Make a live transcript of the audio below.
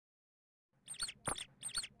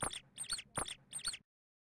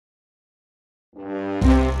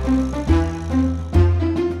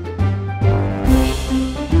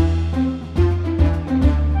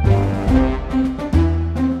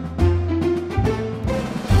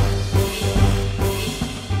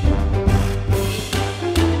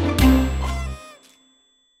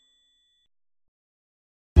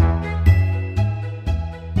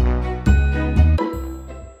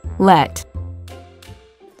Let.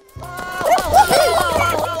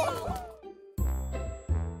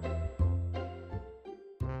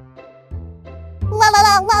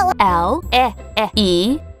 L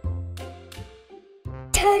E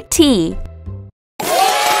T.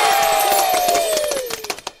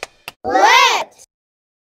 Let.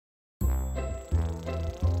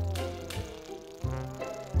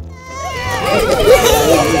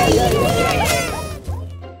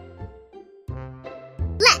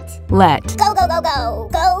 Let. Go, go, go, go.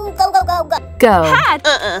 Go, go, go, go, go. Go. Had.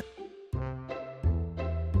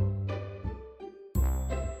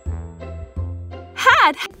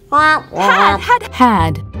 Had.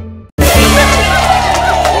 Had.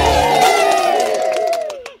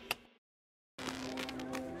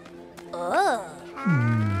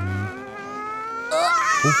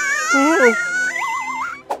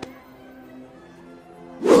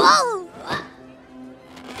 Whoa.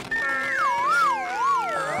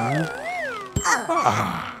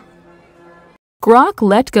 Grok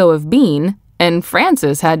let go of Bean, and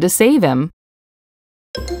Francis had to save him.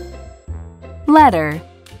 Letter.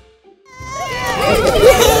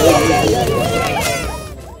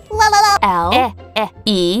 L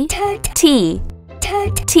E T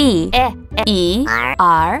T E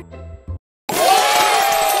R.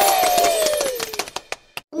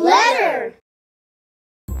 Letter.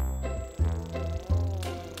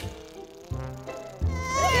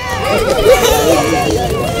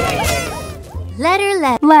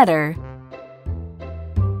 Letter.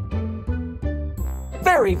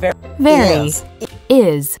 Very. Very.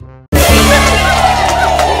 Is.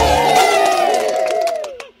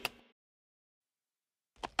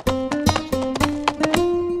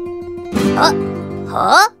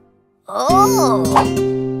 Huh? Oh.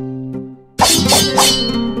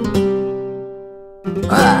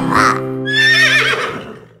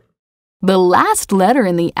 The last letter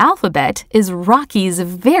in the alphabet is Rocky's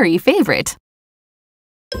very favorite.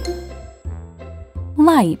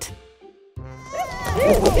 Light.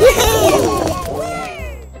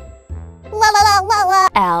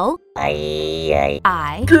 L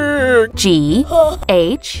I G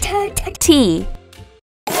H T.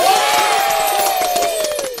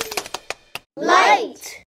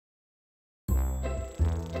 Light.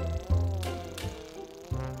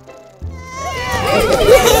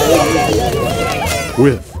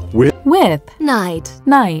 With. Night.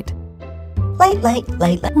 Night.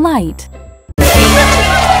 Light. Light.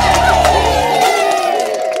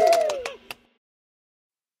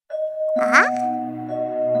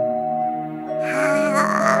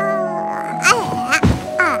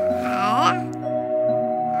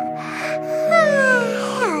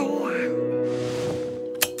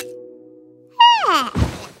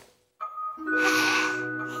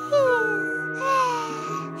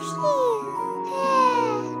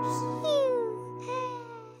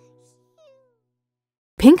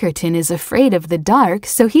 Pinkerton is afraid of the dark,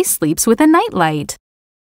 so he sleeps with a nightlight.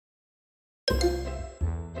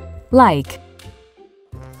 Like.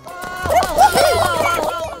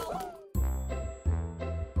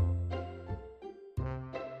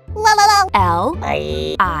 L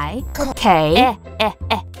I K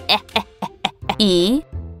E.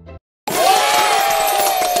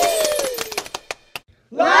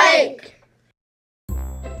 Like.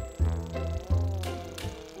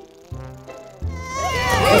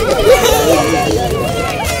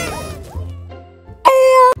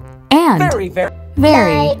 And.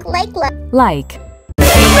 Very. Like.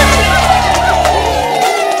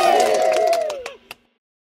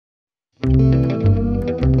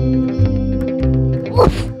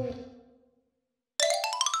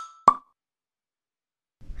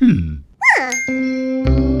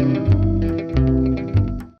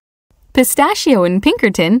 Pistachio and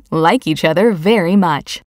Pinkerton like each other very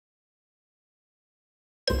much.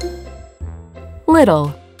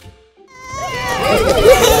 Little.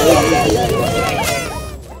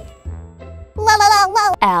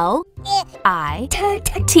 L I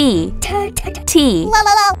T T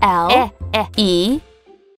L E.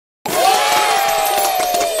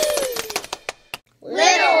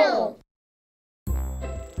 Little.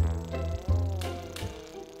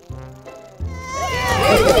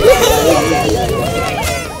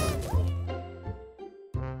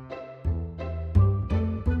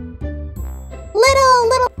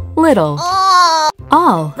 Little.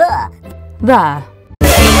 All. The.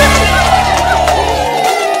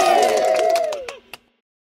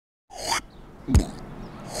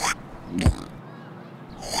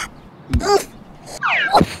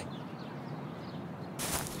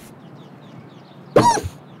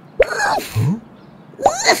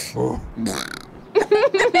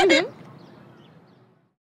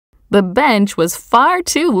 The bench was far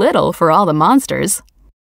too little for all the monsters.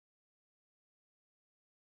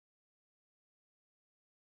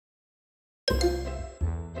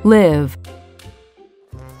 Live.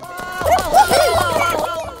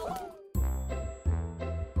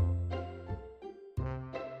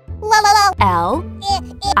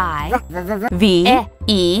 L-I-V-E.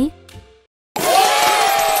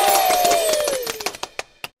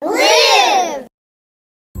 Live!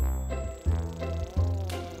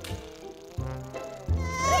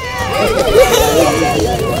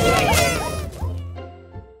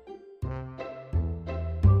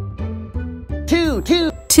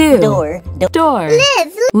 Two. Door. Door.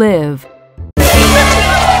 Live. Live.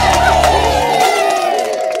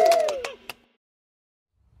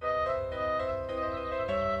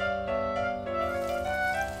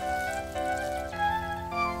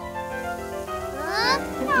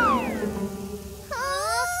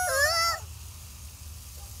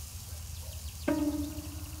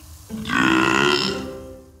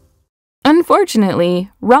 Unfortunately,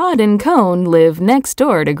 Rod and Cone live next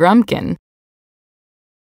door to Grumpkin.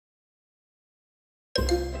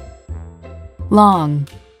 Long.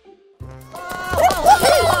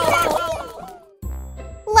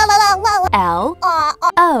 L-O-N-G.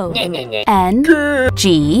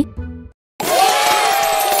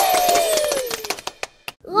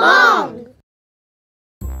 Long.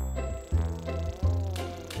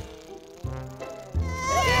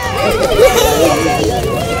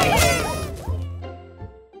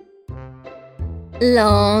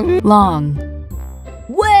 Long. Long.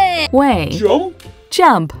 Way.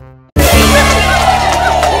 Jump.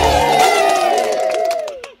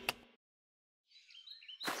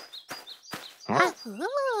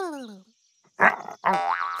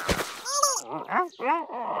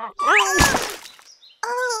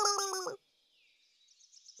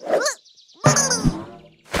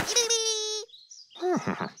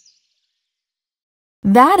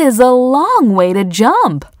 That is a long way to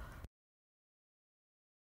jump.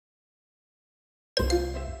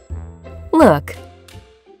 Look.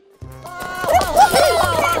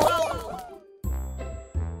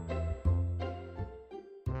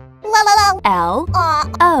 L-O-O-K.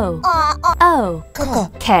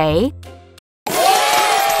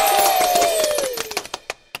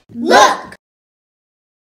 Look!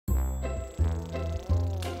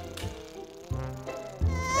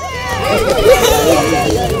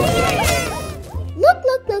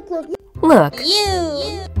 Look. Look.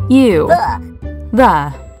 You.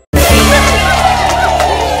 The.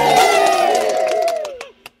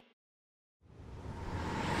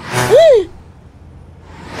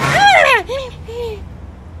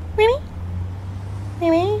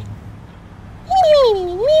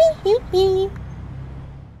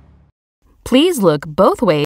 Please look both ways.